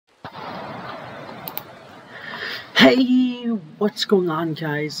Hey, what's going on,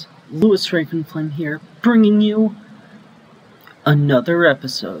 guys? Lewis Ravenflame here, bringing you another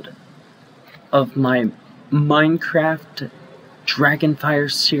episode of my Minecraft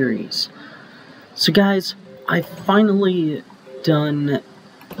DragonFire series. So guys, I've finally done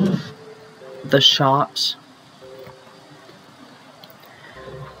the shops.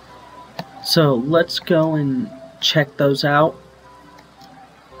 So let's go and check those out.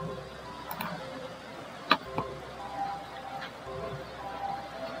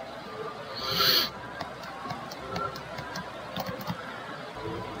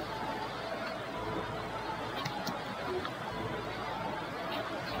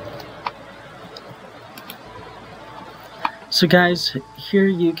 So guys, here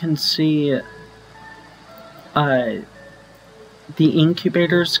you can see the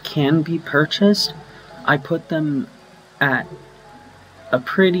incubators can be purchased. I put them at a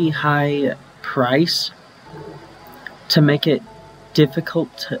pretty high price to make it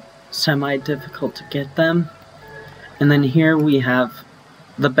semi-difficult to get them. And then here we have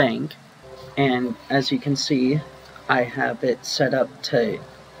the bank, and as you can see, I have it set up to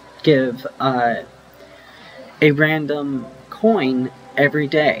give a random coin every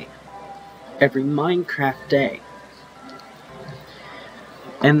day, every Minecraft day.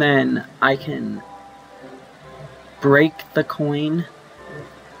 And then I can break the coin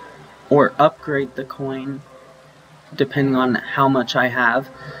or upgrade the coin depending on how much I have.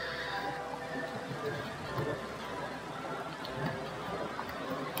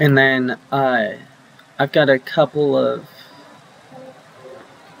 And then I've got a couple of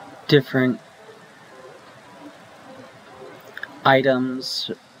different items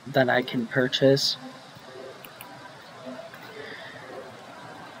that I can purchase.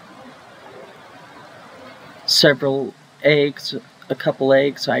 Several eggs, a couple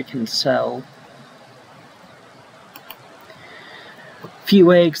eggs I can sell.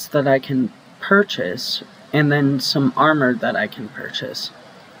 Few eggs that I can purchase, and then some armor that I can purchase.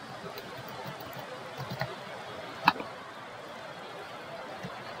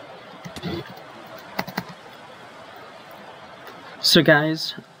 So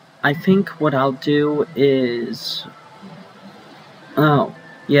guys, I think what I'll do is... Oh,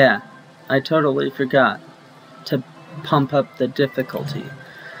 yeah, I totally forgot to pump up the difficulty.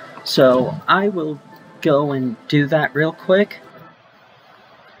 So I will go and do that real quick.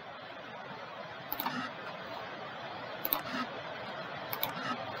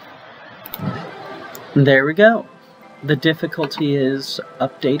 There we go. The difficulty is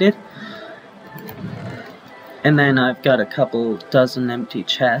updated. And then I've got a couple dozen empty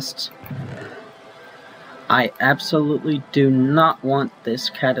chests. I absolutely do not want this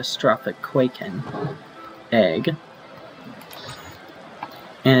catastrophic Quaken egg.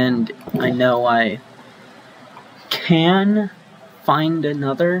 And I know I can find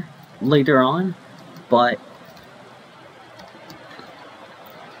another later on, but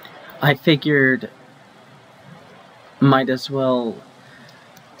I figured might as well,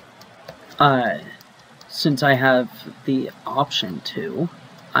 since I have the option to,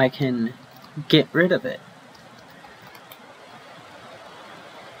 I can get rid of it.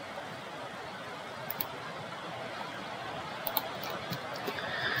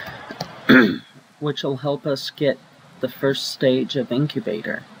 Which will help us get the first stage of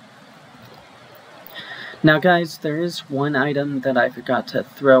incubator. Now guys, there is one item that I forgot to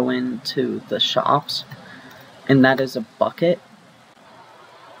throw into the shops, and that is a bucket.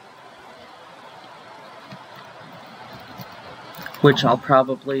 Which I'll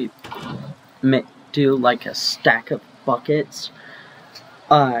probably do like a stack of buckets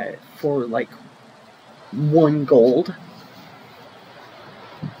for like 1 gold.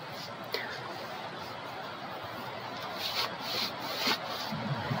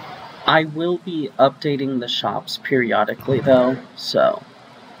 I will be updating the shops periodically though, so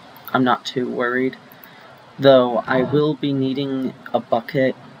I'm not too worried. Though I will be needing a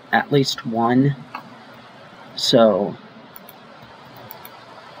bucket, at least 1, so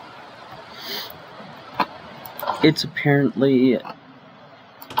it's apparently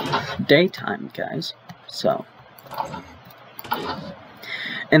daytime, guys, so.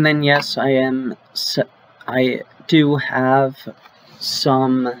 And then yes, I do have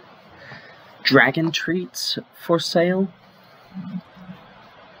some dragon treats for sale.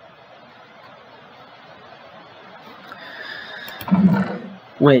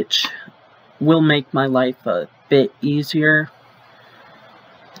 Which will make my life a bit easier.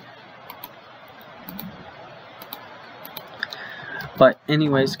 But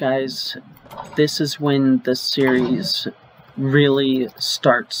anyways, guys, this is when the series really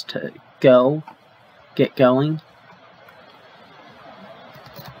starts to get going.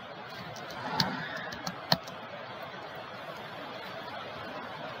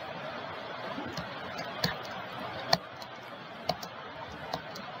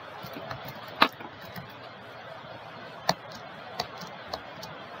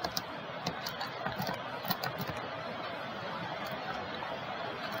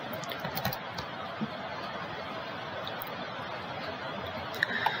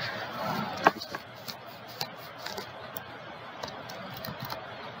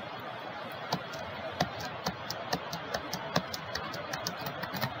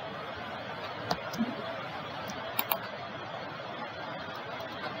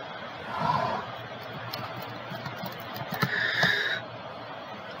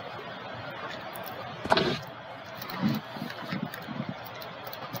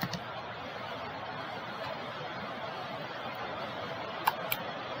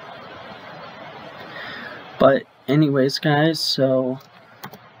 But anyways, guys, so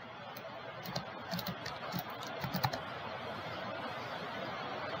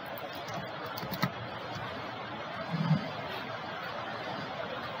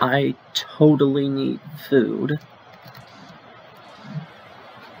I totally need food.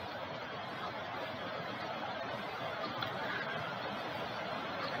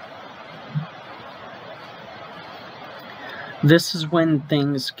 This is when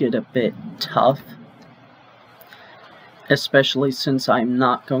things get a bit tough, especially since I'm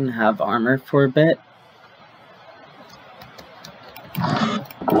not going to have armor for a bit.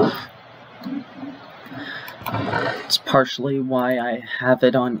 It's partially why I have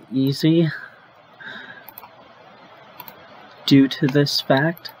it on easy, due to this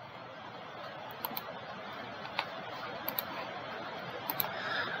fact.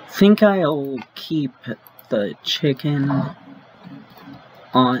 I think I'll keep the chicken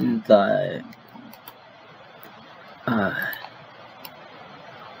on the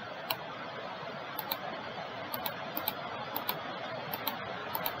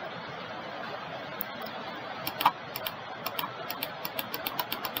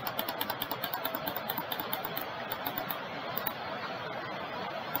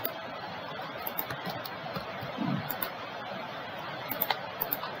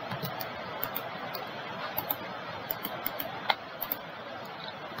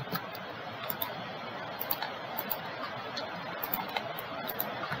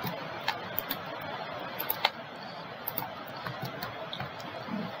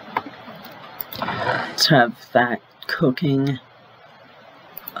let's have that cooking.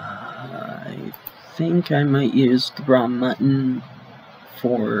 I think I might use the raw mutton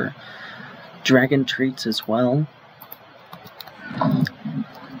for dragon treats as well.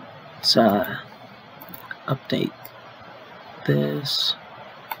 Let's update this.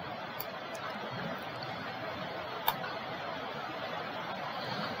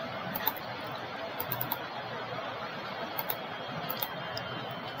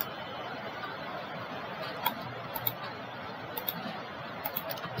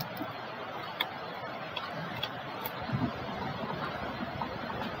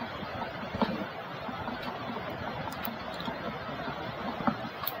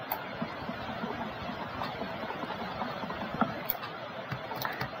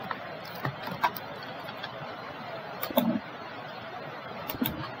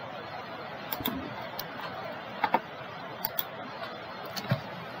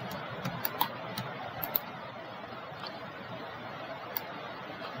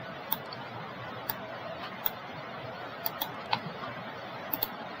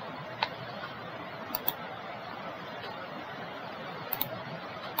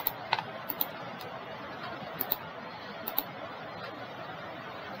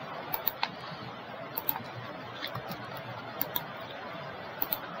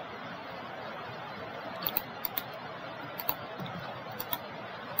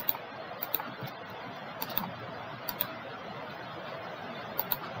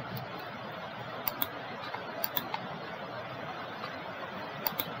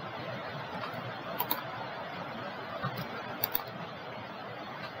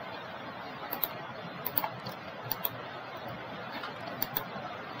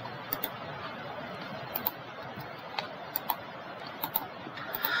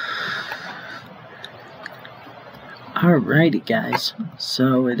 Alrighty guys,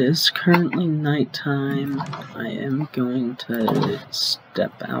 so it is currently nighttime. I am going to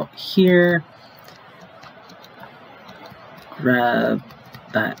step out here, grab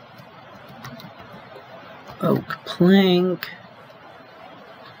that oak plank,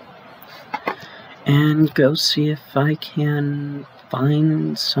 and go see if I can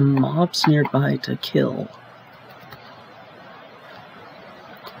find some mobs nearby to kill.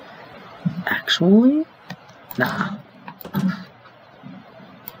 Actually, nah.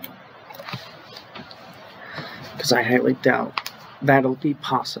 Because I highly doubt that'll be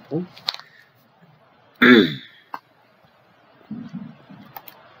possible.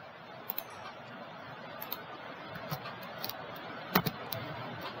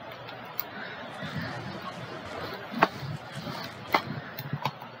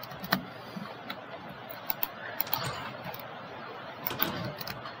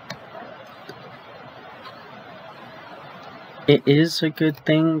 It is a good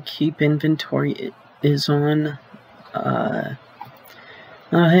thing, keep inventory is on.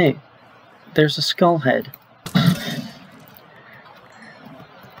 Oh hey, there's a skull head.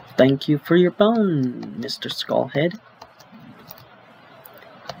 Thank you for your bone, Mr. Skullhead.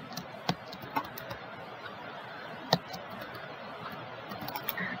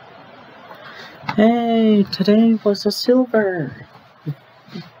 Hey, today was a silver.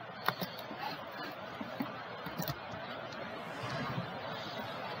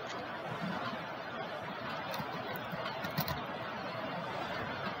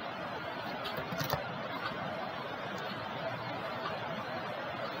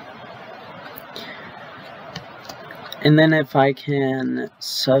 And then if I can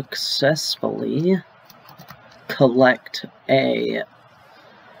successfully collect a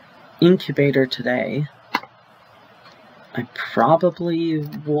incubator today, I probably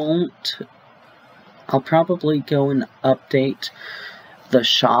won't. I'll probably go and update the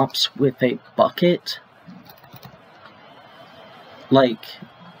shops with a bucket, like,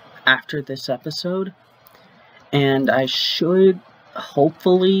 after this episode, and I should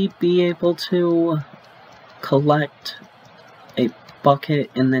hopefully be able to collect a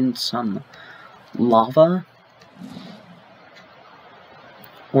bucket and then some lava,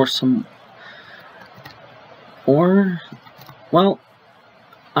 well,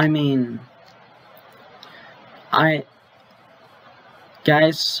 I mean,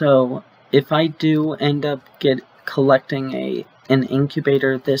 guys, so if I do end up collecting an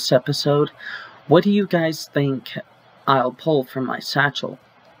incubator this episode, what do you guys think I'll pull from my satchel?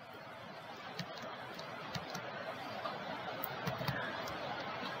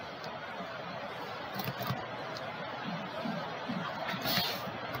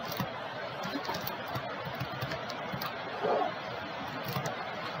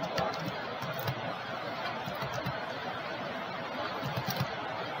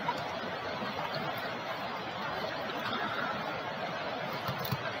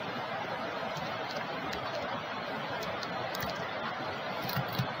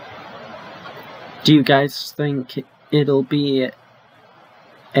 Do you guys think it'll be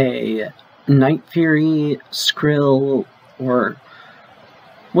a Night Fury, Skrill, or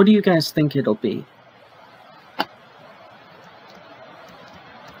what do you guys think it'll be?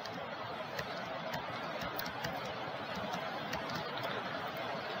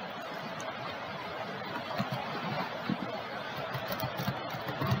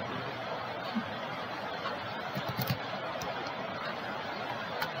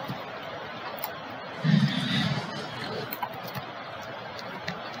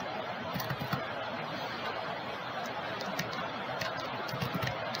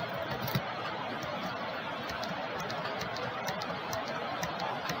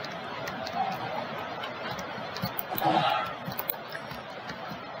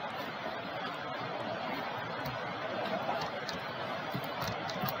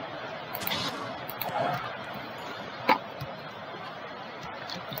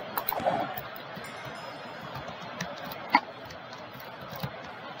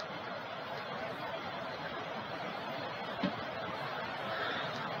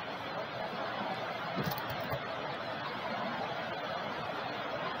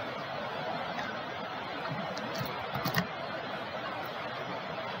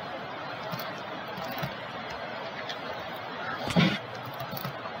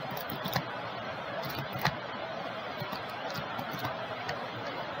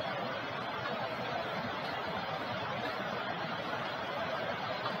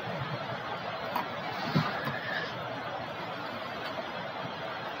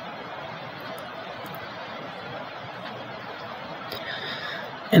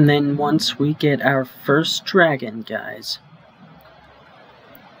 And then once we get our first dragon, guys,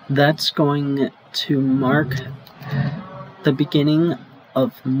 that's going to mark the beginning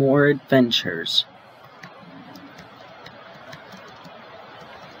of more adventures.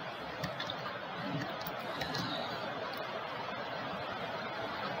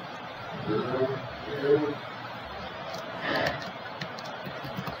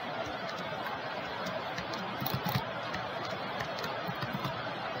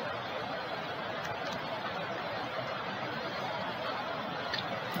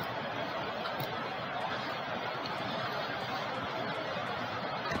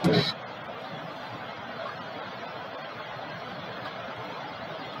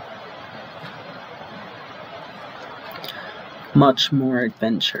 Much more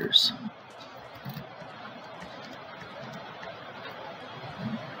adventures.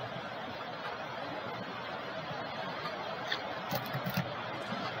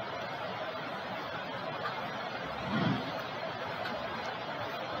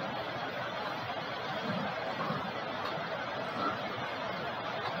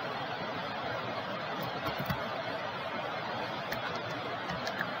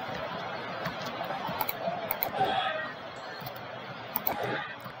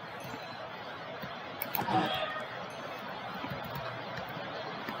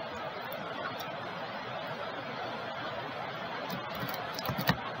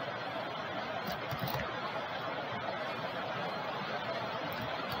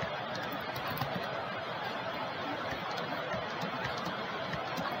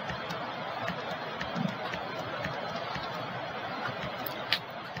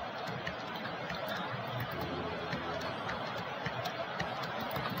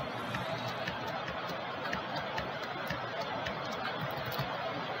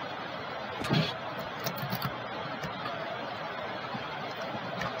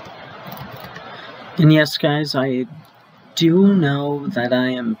 And yes, guys, I do know that I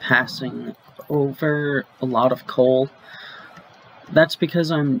am passing over a lot of coal. That's because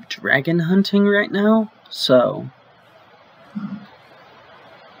I'm dragon hunting right now, so...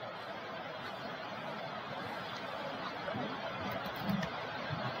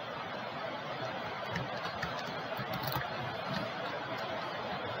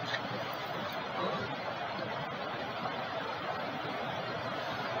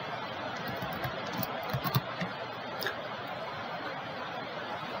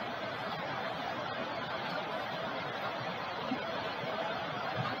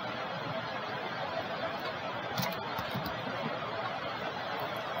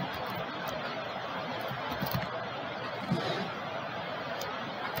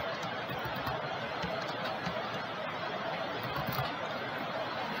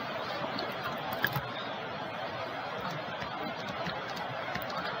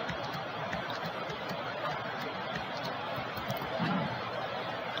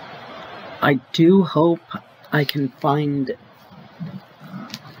 I do hope I can find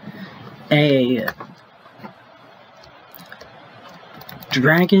a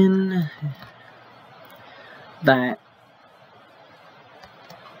dragon that...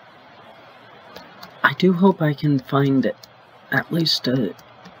 I do hope I can find at least a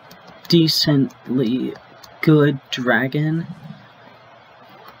decently good dragon.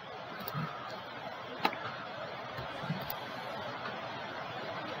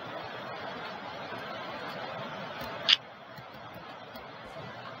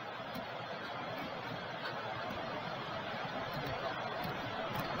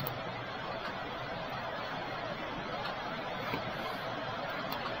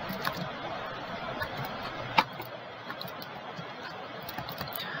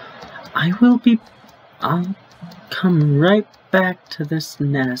 I'll come right back to this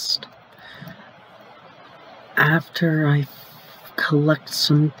nest after I collect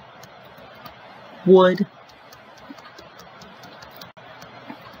some wood.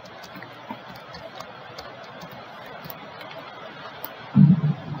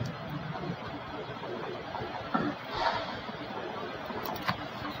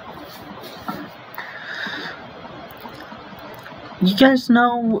 You guys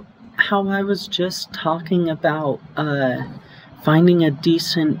know how I was just talking about finding a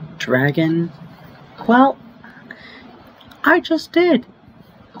decent dragon? Well, I just did.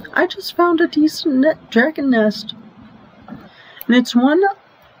 I just found a decent dragon nest. And it's one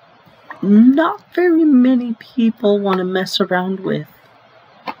not very many people want to mess around with.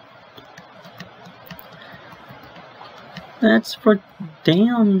 That's for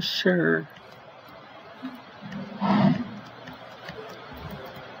damn sure.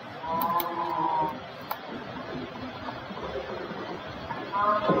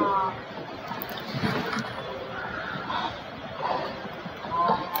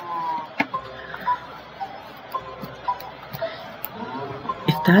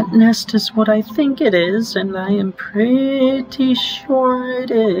 If that nest is what I think it is, and I am pretty sure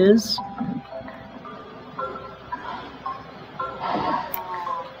it is,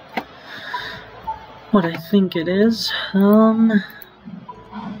 what I think it is, let's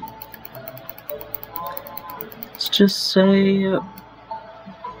just say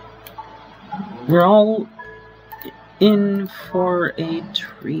we're all in for a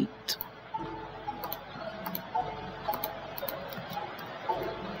treat.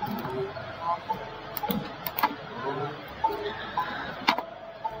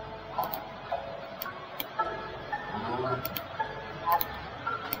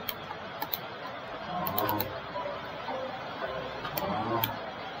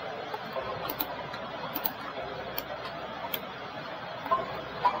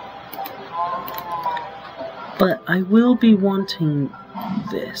 But I will be wanting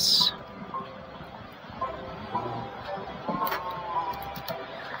this.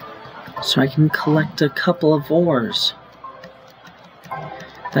 So I can collect a couple of ores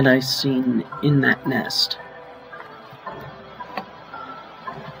that I've seen in that nest.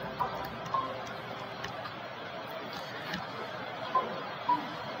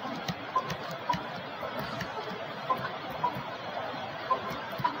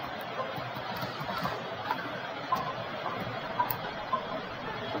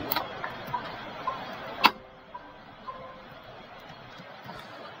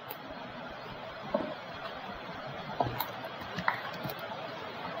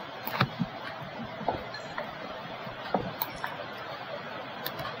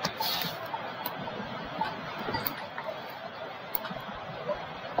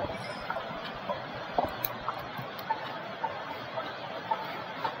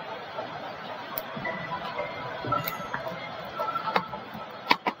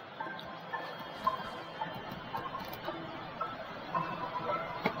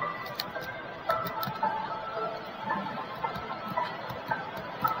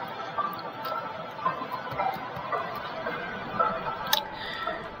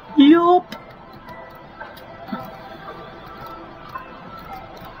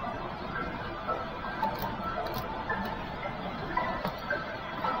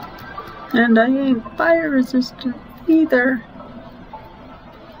 And I ain't fire resistant either.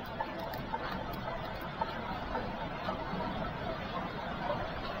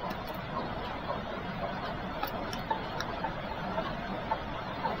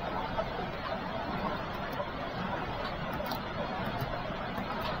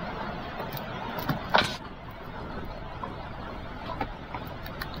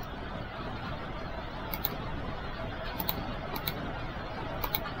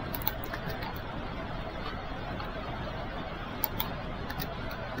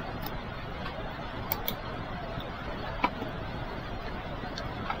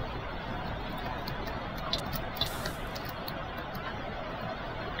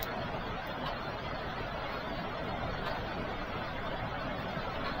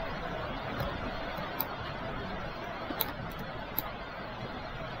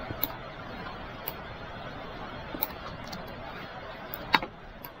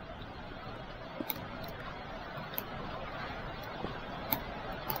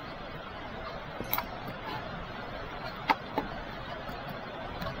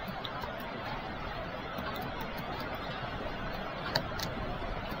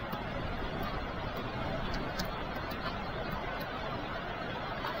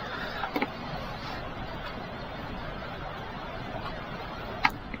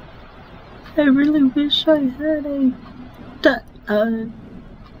 I really wish I had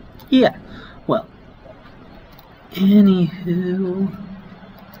yeah, well, anywho,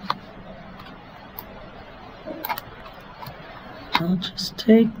 I'll just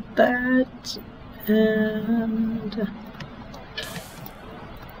take that, and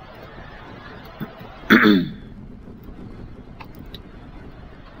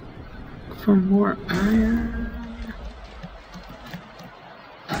for more iron.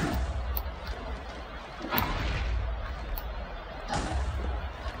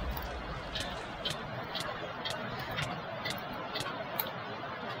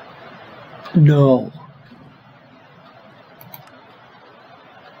 No.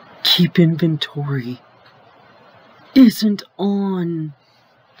 Keep inventory isn't on.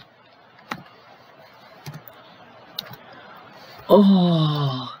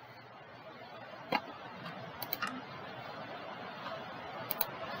 Oh.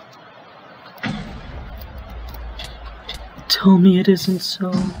 Tell me it isn't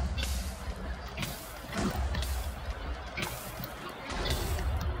so.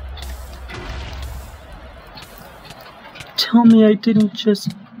 Tell me I didn't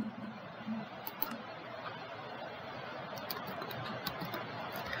just...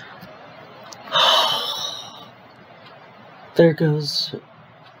 There goes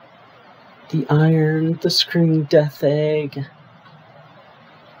the iron, the screaming death egg.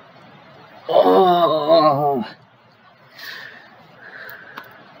 Oh.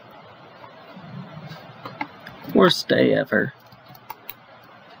 Worst day ever.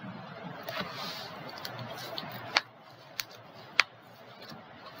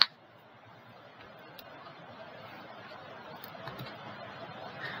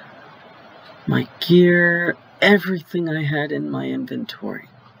 My gear, everything I had in my inventory,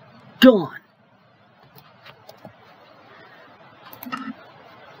 gone.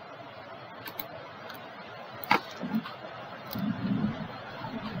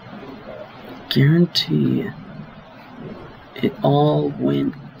 Guarantee it all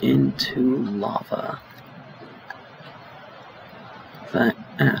went into lava. That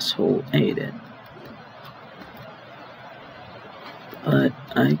asshole ate it. But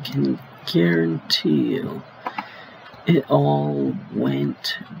I can guarantee you it all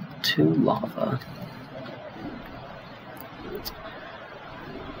went to lava.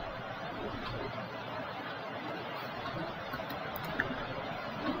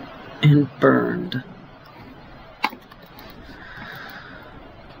 And burned.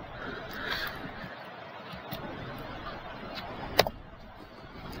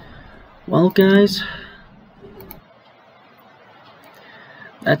 Well, guys,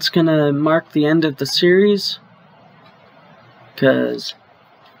 that's gonna mark the end of the series, because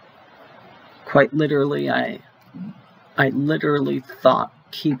quite literally I literally thought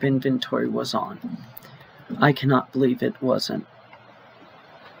keep inventory was on. I cannot believe it wasn't.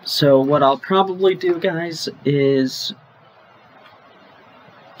 So what I'll probably do, guys, is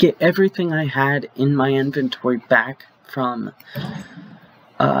get everything I had in my inventory back from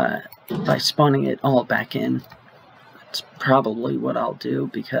by spawning it all back in. That's probably what I'll do,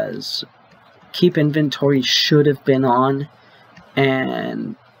 because keep inventory should have been on,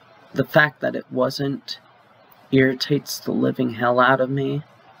 and the fact that it wasn't irritates the living hell out of me.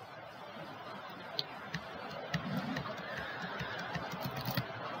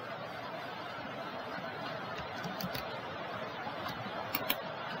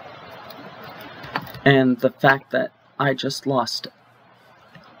 And the fact that I just lost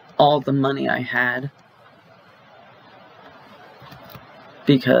all the money I had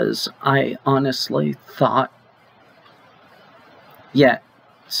because I honestly thought, yeah.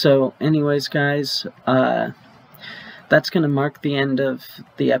 So anyways, guys, that's going to mark the end of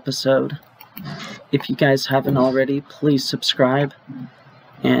the episode. If you guys haven't already, please subscribe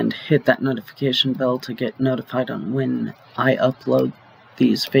and hit that notification bell to get notified on when I upload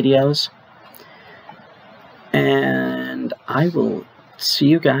these videos. And I will see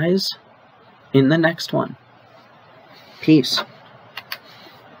you guys in the next one. Peace.